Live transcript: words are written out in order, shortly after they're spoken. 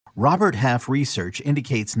Robert Half research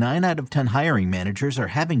indicates 9 out of 10 hiring managers are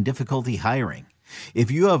having difficulty hiring.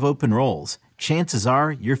 If you have open roles, chances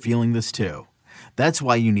are you're feeling this too. That's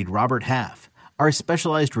why you need Robert Half. Our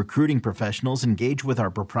specialized recruiting professionals engage with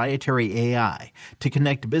our proprietary AI to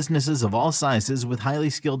connect businesses of all sizes with highly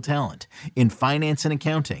skilled talent in finance and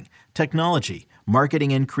accounting, technology,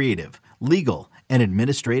 marketing and creative, legal, and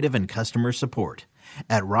administrative and customer support.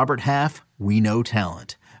 At Robert Half, we know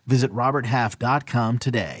talent. Visit roberthalf.com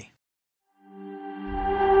today.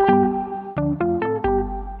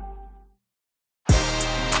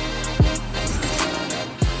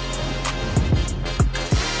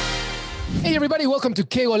 Hey everybody, welcome to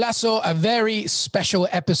Que Golazo, a very special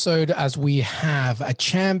episode as we have a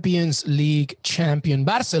Champions League champion,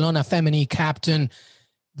 Barcelona Femeni captain,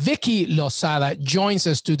 Vicky Losada joins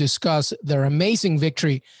us to discuss their amazing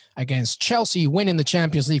victory against Chelsea, winning the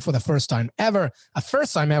Champions League for the first time ever, a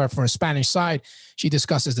first time ever for a Spanish side. She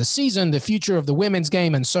discusses the season, the future of the women's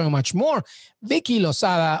game, and so much more. Vicky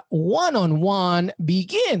Losada one-on-one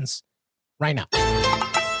begins right now.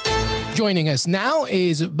 Joining us now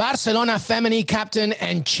is Barcelona Femeni captain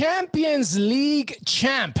and Champions League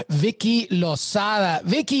champ, Vicky Losada.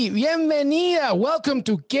 Vicky, bienvenida. Welcome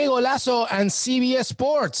to Que Golazo and CBS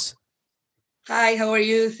Sports. Hi, how are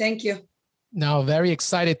you? Thank you. Now, very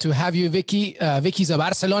excited to have you, Vicky. Vicky's a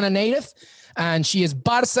Barcelona native, and she is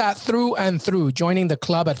Barça through and through, joining the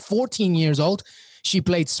club at 14 years old. She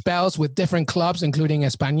played spells with different clubs, including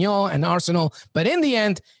Espanyol and Arsenal. But in the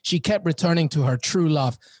end, she kept returning to her true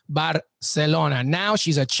love, Barcelona. Now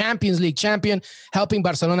she's a Champions League champion, helping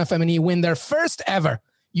Barcelona Femeni win their first ever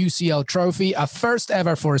UCL trophy, a first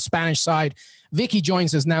ever for a Spanish side. Vicky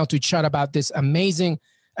joins us now to chat about this amazing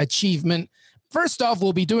achievement. First off,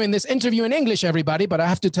 we'll be doing this interview in English, everybody, but I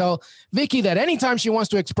have to tell Vicky that anytime she wants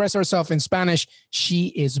to express herself in Spanish, she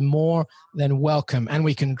is more than welcome, and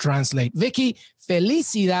we can translate. Vicky,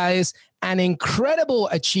 felicidades, an incredible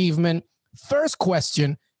achievement. First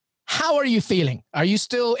question, how are you feeling? Are you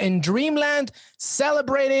still in dreamland,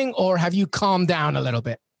 celebrating, or have you calmed down a little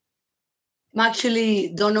bit? I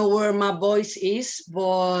actually don't know where my voice is,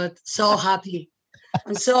 but so happy.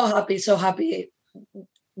 I'm so happy, so happy.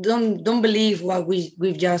 Don't believe what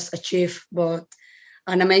we've just achieved, but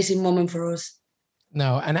an amazing moment for us.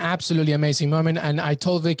 No, an absolutely amazing moment. And I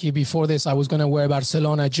told Vicky before this, I was going to wear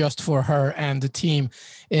Barcelona just for her and the team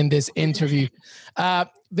in this interview.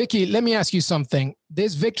 Vicky, let me ask you something.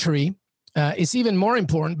 This victory is even more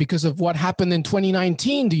important because of what happened in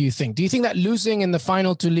 2019, do you think? Do you think that losing in the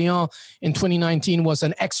final to Lyon in 2019 was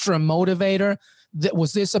an extra motivator?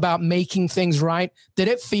 Was this about making things right? Did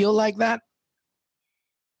it feel like that?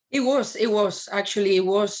 It was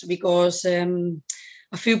because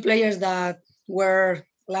a few players that were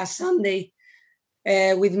last Sunday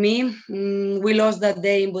with me, we lost that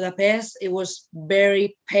day in Budapest. It was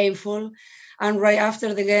very painful. And right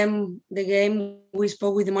after the game, we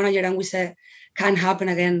spoke with the manager and we said, can't happen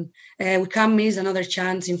again. We can't miss another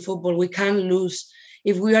chance in football. We can't lose.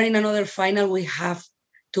 If we are in another final, we have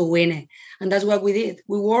to win it. And that's what we did.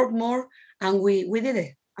 We worked more and we did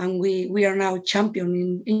it. And we are now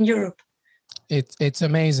champion in Europe. It's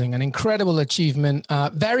amazing, an incredible achievement.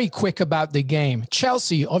 Very quick about the game.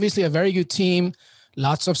 Chelsea, obviously a very good team,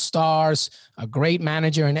 lots of stars, a great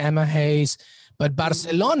manager in Emma Hayes. But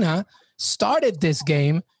Barcelona started this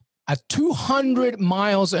game at 200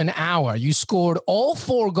 miles an hour. You scored all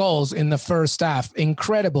 4 goals in the first half.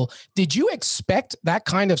 Incredible. Did you expect that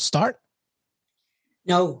kind of start?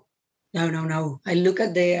 No. I look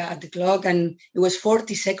at the clock and it was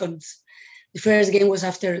 40 seconds. The first game was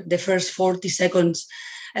after the first 40 seconds.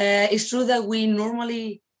 It's true that we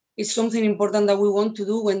normally, it's something important that we want to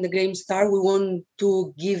do when the game starts. We want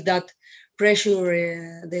to give that pressure,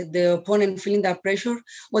 the opponent feeling that pressure.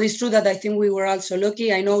 But it's true that I think we were also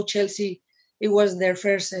lucky. I know Chelsea, it was their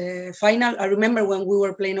first final. I remember when we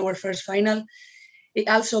were playing our first final, it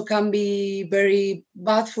also can be very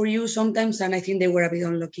bad for you sometimes. And I think they were a bit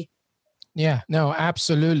unlucky. Yeah, no,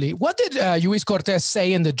 absolutely. What did Luis Cortés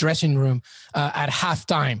say in the dressing room at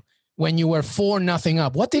halftime when you were 4-0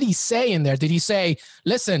 up? What did he say in there? Did he say,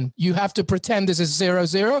 listen, you have to pretend this is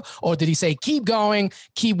 0-0? Or did he say, keep going,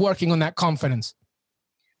 keep working on that confidence?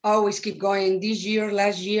 Always keep going. This year,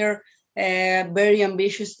 last year, very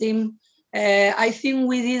ambitious team. I think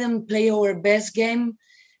we didn't play our best game.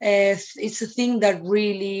 It's a thing that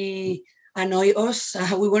really annoyed us.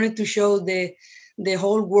 We wanted to show the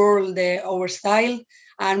whole world our style,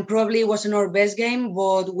 and probably it wasn't our best game,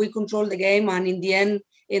 but we controlled the game. And in the end,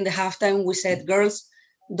 in the halftime, we said, girls,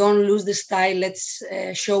 don't lose the style. Let's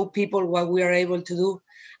show people what we are able to do.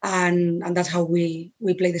 And that's how we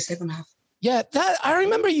play the second half. Yeah, that I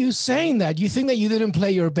remember you saying that. You think that you didn't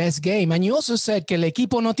play your best game. And you also said que el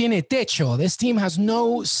equipo no tiene techo. This team has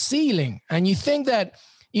no ceiling. And you think that,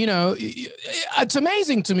 it's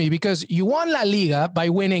amazing to me because you won La Liga by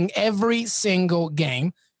winning every single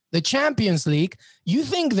game. The Champions League, you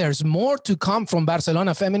think there's more to come from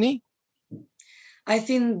Barcelona Femeni? I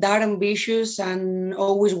think that ambitious and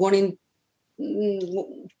always wanting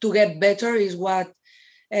to get better is what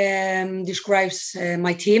describes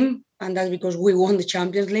my team, and that's because we won the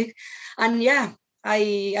Champions League. And yeah, I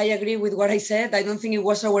agree with what I said. I don't think it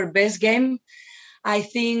was our best game. I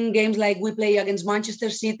think games like we play against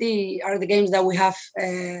Manchester City are the games that we have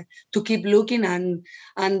to keep looking, and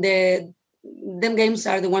them games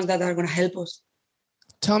are the ones that are going to help us.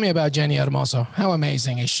 Tell me about Jenny Hermoso. How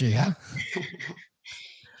amazing is she, huh?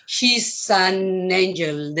 She's an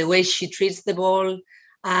angel, the way she treats the ball.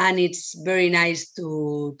 And it's very nice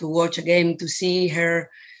to watch a game, to see her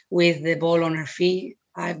with the ball on her feet.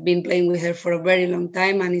 I've been playing with her for a very long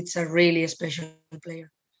time, and it's a really special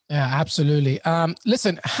player. Yeah, absolutely.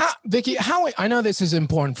 Listen, Vicky, I know this is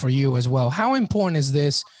important for you as well. How important is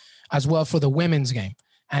this as well for the women's game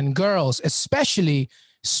and girls, especially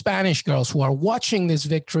Spanish girls who are watching this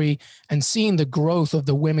victory and seeing the growth of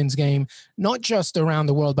the women's game, not just around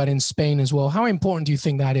the world, but in Spain as well? How important do you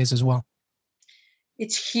think that is as well?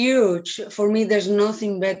 It's huge. For me, there's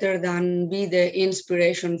nothing better than be the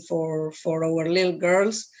inspiration for our little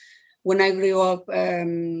girls. When I grew up,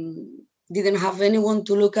 didn't have anyone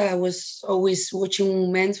to look at. I was always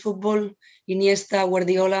watching men's football, Iniesta,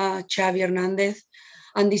 Guardiola, Xavi Hernandez.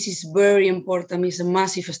 And this is very important. It's a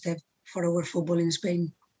massive step for our football in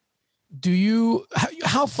Spain.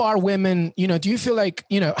 How far women, do you feel like,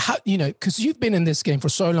 because you've been in this game for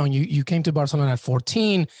so long, you came to Barcelona at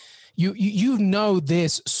 14, you know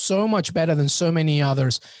this so much better than so many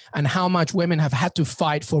others, and how much women have had to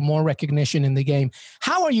fight for more recognition in the game.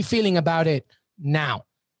 How are you feeling about it now?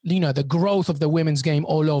 The growth of the women's game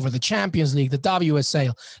all over, the Champions League, the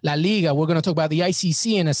WSL, La Liga. We're going to talk about the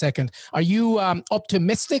ICC in a second. Are you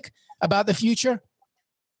optimistic about the future?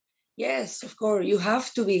 Yes, of course. You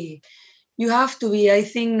have to be. I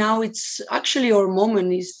think now it's actually our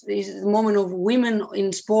moment. Is the moment of women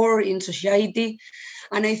in sport, in society.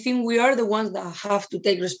 And I think we are the ones that have to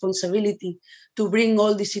take responsibility to bring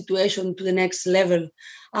all this situation to the next level.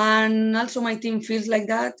 And also my team feels like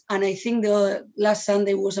that. And I think the last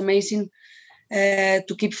Sunday was amazing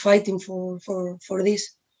to keep fighting for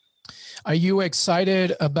this. Are you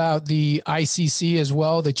excited about the ICC as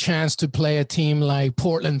well? The chance to play a team like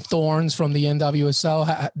Portland Thorns from the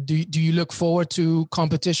NWSL. Do you look forward to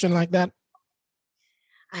competition like that?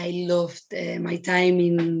 I loved my time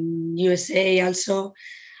in USA also.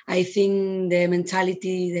 I think the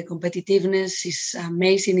mentality, the competitiveness is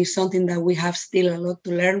amazing. It's something that we have still a lot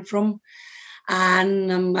to learn from.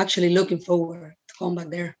 And I'm actually looking forward to come back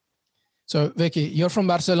there. So, Vicky, you're from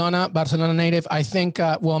Barcelona native. I think,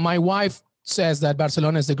 my wife says that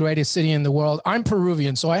Barcelona is the greatest city in the world. I'm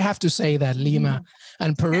Peruvian, so I have to say that Lima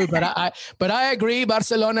and Peru. But I agree,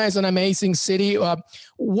 Barcelona is an amazing city.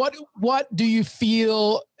 What do you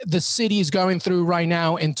feel the city is going through right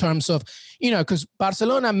now in terms of, because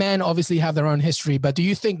Barcelona men obviously have their own history, but do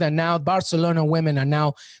you think that now Barcelona women are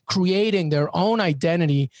now creating their own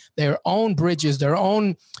identity, their own bridges, their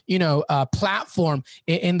own, platform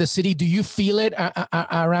in the city? Do you feel it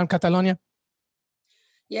around Catalonia?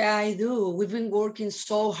 Yeah, I do. We've been working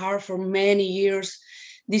so hard for many years.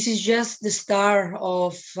 This is just the start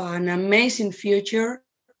of an amazing future.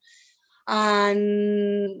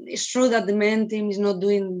 And it's true that the men team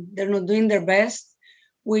they're not doing their best,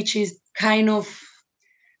 which is kind of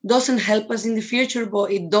doesn't help us in the future,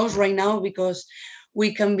 but it does right now because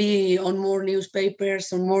we can be on more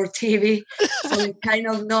newspapers, on more TV. So I'm kind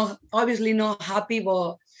of obviously not happy,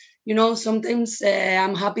 but sometimes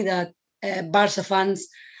I'm happy that Barca fans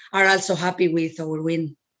are also happy with our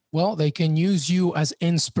win. Well, they can use you as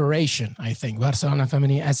inspiration, I think. Barcelona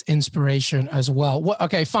Femeni as inspiration as well.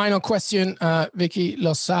 Okay, final question, Vicky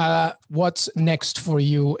Losada. What's next for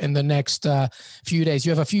you in the next few days?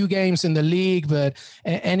 You have a few games in the league, but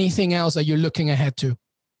anything else that you're looking ahead to?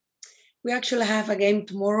 We actually have a game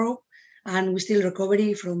tomorrow, and we're still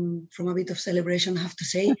recovering from a bit of celebration, I have to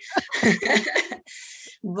say.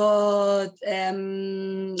 But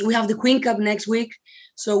we have the Queen Cup next week.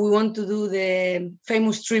 So we want to do the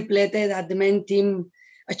famous triplete that the men team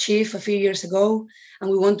achieved a few years ago.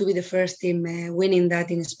 And we want to be the first team winning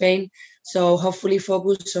that in Spain. So hopefully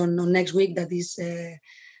focus on next week, that is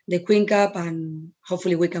the Queen Cup. And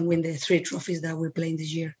hopefully we can win the 3 trophies that we're playing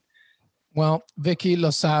this year. Well, Vicky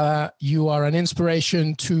Losada, you are an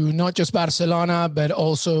inspiration to not just Barcelona, but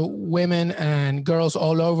also women and girls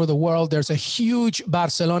all over the world. There's a huge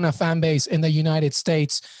Barcelona fan base in the United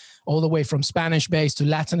States, all the way from Spanish base to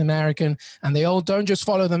Latin American, and they all don't just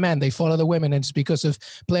follow the men, they follow the women. And it's because of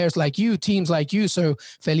players like you, teams like you. So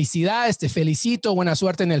felicidades, te felicito, buena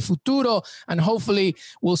suerte en el futuro, and hopefully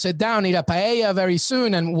we'll sit down, eat a paella very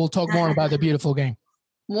soon, and we'll talk more about the beautiful game.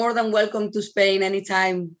 More than welcome to Spain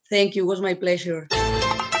anytime. Thank you. It was my pleasure.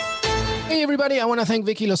 Hey, everybody. I want to thank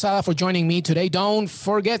Vicky Losada for joining me today. Don't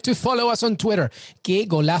forget to follow us on Twitter, Que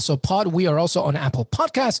Golazo Pod. We are also on Apple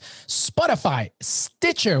Podcasts, Spotify,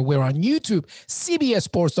 Stitcher. We're on YouTube,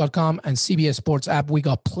 CBSSports.com, and CBS Sports app. We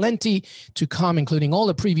got plenty to come, including all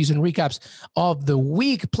the previews and recaps of the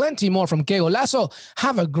week. Plenty more from Que Golazo.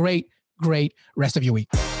 Have a great, great rest of your week.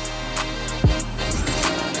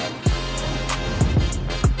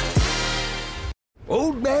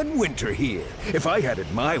 Old Man Winter here. If I had it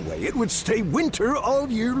my way, it would stay winter all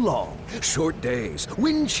year long. Short days,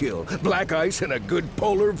 wind chill, black ice, and a good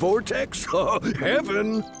polar vortex. Oh,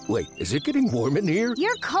 heaven. Wait, is it getting warm in here?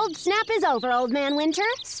 Your cold snap is over, Old Man Winter.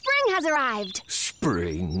 Spring has arrived.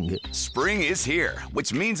 Spring. Spring is here,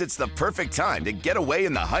 which means it's the perfect time to get away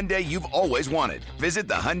in the Hyundai you've always wanted. Visit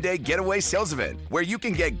the Hyundai Getaway Sales Event, where you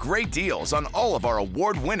can get great deals on all of our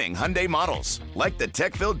award-winning Hyundai models, like the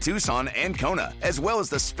tech-filled Tucson and Kona, as well as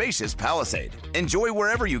the spacious Palisade. Enjoy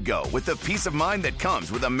wherever you go with the peace of mind that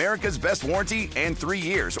comes with America's best warranty and 3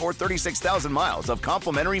 years or 36,000 miles of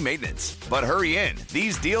complimentary maintenance. But hurry in,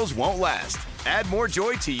 these deals won't last. Add more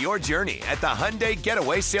joy to your journey at the Hyundai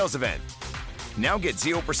Getaway Sales Event. Now get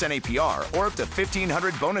 0% APR or up to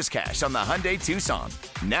 $1,500 bonus cash on the Hyundai Tucson.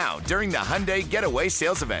 Now during the Hyundai Getaway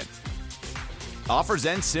Sales Event. Offers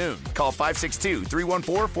end soon. Call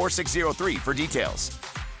 562-314-4603 for details.